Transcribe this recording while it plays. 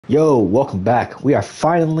Yo, welcome back. We are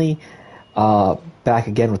finally back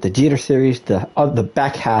again with the Jeter series. The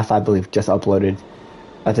back half, I believe, just uploaded,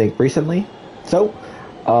 I think, recently. So,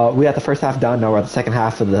 we got the first half done. Now we're at the second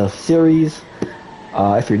half of the series.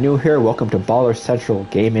 If you're new here, welcome to Baller Central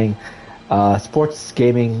Gaming, sports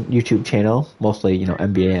gaming YouTube channel. Mostly,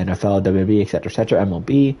 NBA, NFL, WWE, etc.,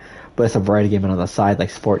 MLB. But it's a variety of gaming on the side, like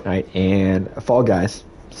Fortnite and Fall Guys.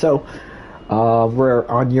 So, we're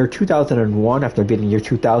on year 2001 after beating year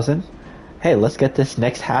 2000. Hey, let's get this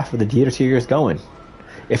next half of the Jeter series going.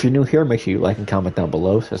 If you're new here, make sure you like and comment down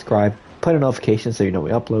below, subscribe, put a notification so you know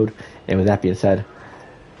we upload. And with that being said,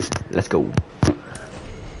 let's go.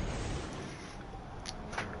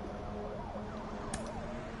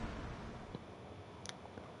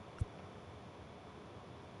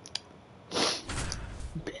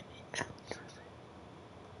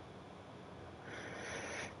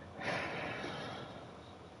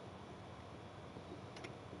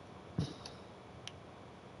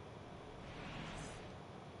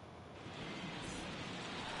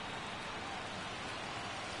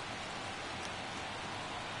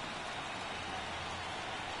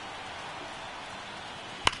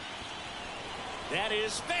 That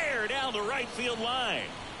is fair down the right field line.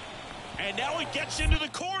 And now it gets into the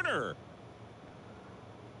corner.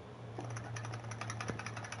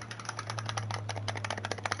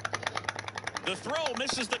 The throw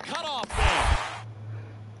misses the cutoff man.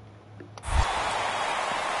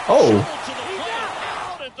 Oh. To the plate,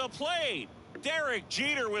 out at the plate. Derek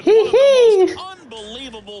Jeter with one of the most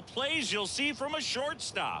unbelievable plays you'll see from a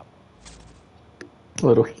shortstop.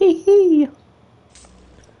 Little hee-hee.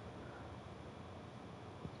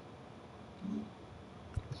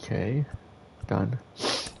 Okay, done.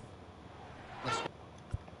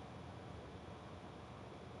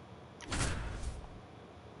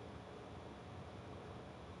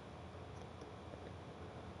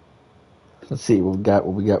 Let's see what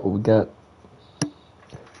we got.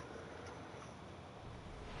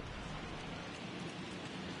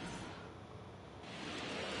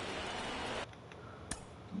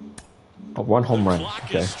 One home run. The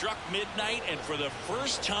clock is struck midnight, and for the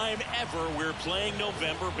first time ever, we're playing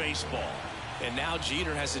November baseball. And now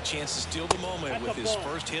Jeter has a chance to steal the moment with his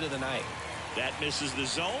first hit of the night. That misses the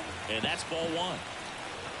zone, and that's ball one.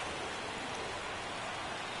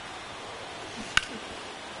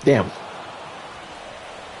 Damn.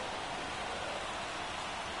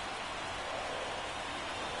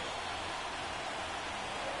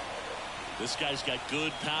 This guy's got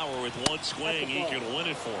good power. With one swing, he can win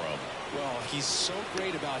it for him. Well, he's so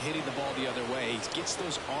great about hitting the ball the other way. He gets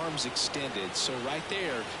those arms extended. So right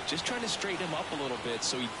there, just trying to straighten him up a little bit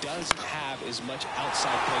so he doesn't have as much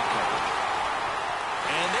outside plate coverage.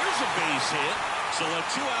 And there's a base hit. So a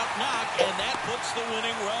two-out knock, and that puts the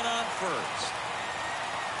winning run on first.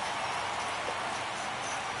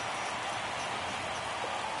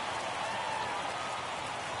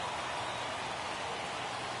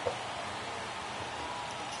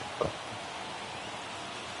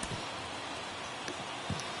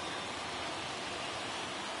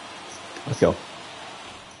 Let's go.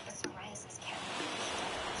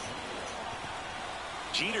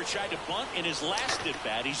 Jeter tried to bunt in his last at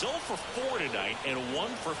bat. He's 0 for 4 tonight and 1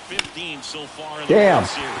 for 15 so far in the World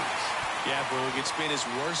Series. Yeah, Boog, it's been his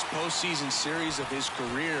worst postseason series of his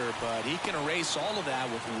career, but he can erase all of that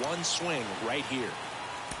with one swing right here.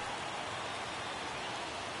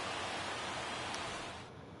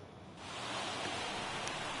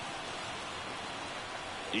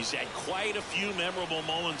 He's had quite a few memorable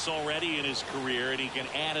moments already in his career, and he can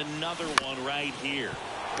add another one right here.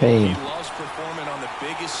 Pain. He loves performing on the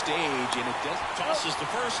biggest stage, and it does. Tosses to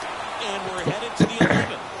first, and we're headed to the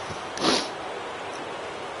 11th.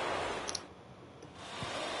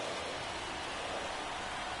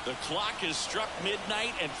 The clock has struck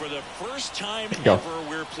midnight, and for the first time ever,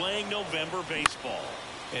 we're playing November baseball.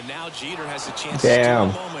 And now Jeter has a chance to steal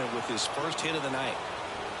the moment with his first hit of the night.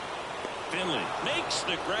 Finley makes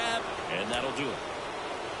the grab, and that'll do it.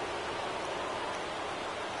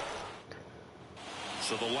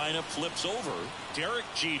 So the lineup flips over. Derek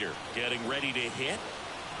Jeter getting ready to hit.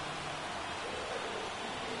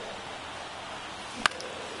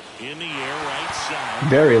 In the air, right side.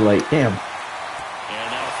 Very late, damn.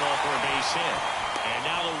 And that'll fall for a base hit. And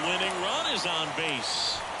now the winning run is on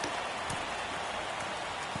base.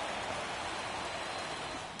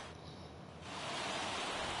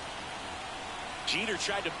 Jeter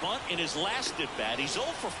tried to bunt in his last at bat. He's 0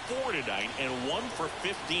 for 4 tonight and 1 for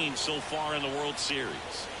 15 so far in the World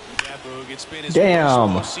Series. Yeah, Boog, it's been his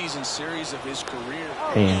worst postseason series of his career.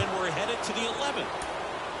 And we're headed to the 11th.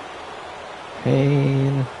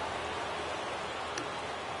 Pain.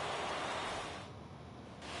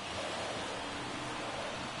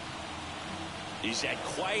 He's had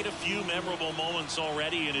quite a few memorable moments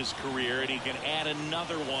already in his career, and he can add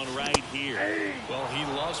another one right here. Well, he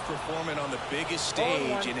loves performing on the biggest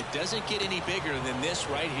stage, and it doesn't get any bigger than this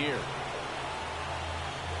right here.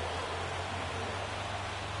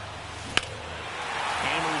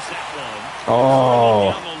 Hammers that one.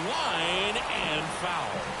 Oh. Down the line and foul.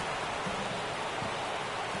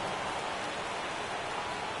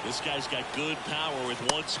 This guy's got good power. With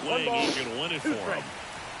one swing, he can win it for him.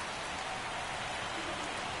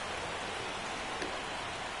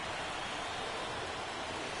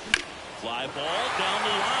 Fly ball down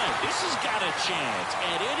the line. This has got a chance,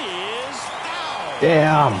 and it is foul.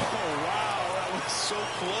 Damn. Oh, wow, that was so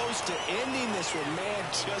close to ending this one. Man,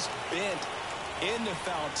 just bent into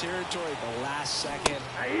foul territory at the last second.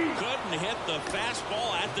 Couldn't hit the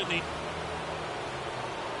fastball at the knee.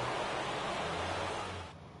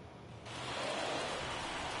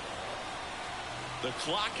 The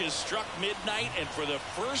clock has struck midnight, and for the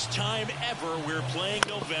first time ever, we're playing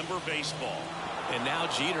November baseball. And now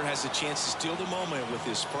Jeter has a chance to steal the moment with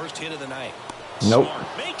his first hit of the night. Nope.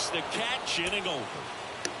 Smart makes the catch, inning over.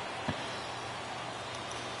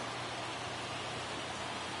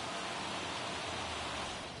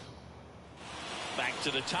 Back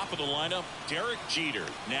to the top of the lineup, Derek Jeter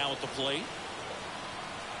now at the plate.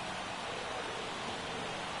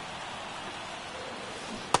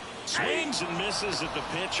 Swings and misses at the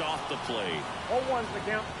pitch off the plate. 0-1's the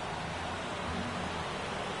count.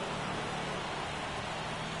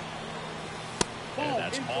 And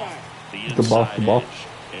that's off the inside Good ball, good ball.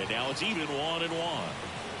 edge. And now it's even 1-1.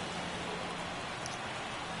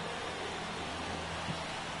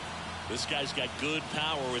 This guy's got good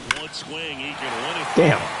power. With one swing, he can win it.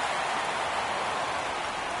 Damn.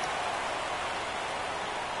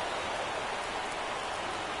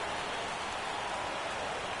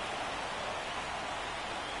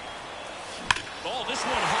 Oh, this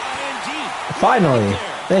one high and deep. Finally. Right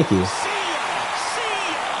there. Thank you. See ya! See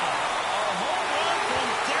ya! A home run from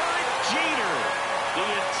Derek Jeter. The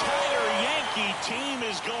entire Yankee team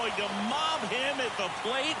is going to mob him at the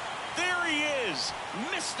plate. There he is,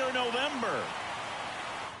 Mr. November.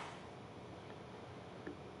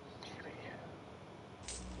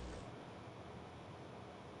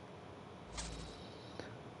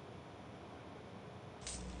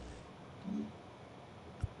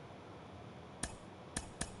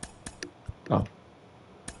 Oh.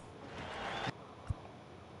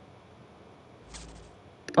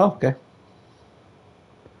 Oh, okay.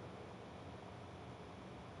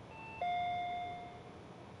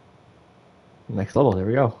 Next level, there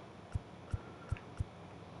we go.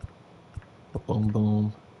 Boom,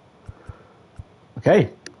 boom. Okay.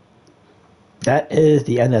 That is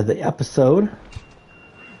the end of the episode.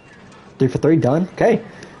 3 for 3 done. Okay.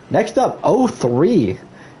 Next up, 03.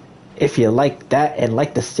 If you like that and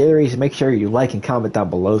like the series, make sure you like and comment down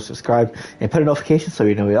below, subscribe, and put a notification so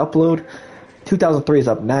you know we upload. 2003 is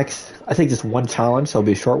up next. I think just one challenge, so it'll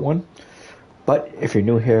be a short one. But if you're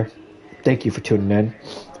new here, thank you for tuning in.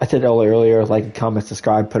 I said it earlier, like and comment,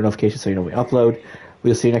 subscribe, put a notification so you know we upload.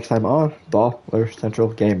 We'll see you next time on Baller Central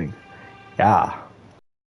Gaming. Yeah.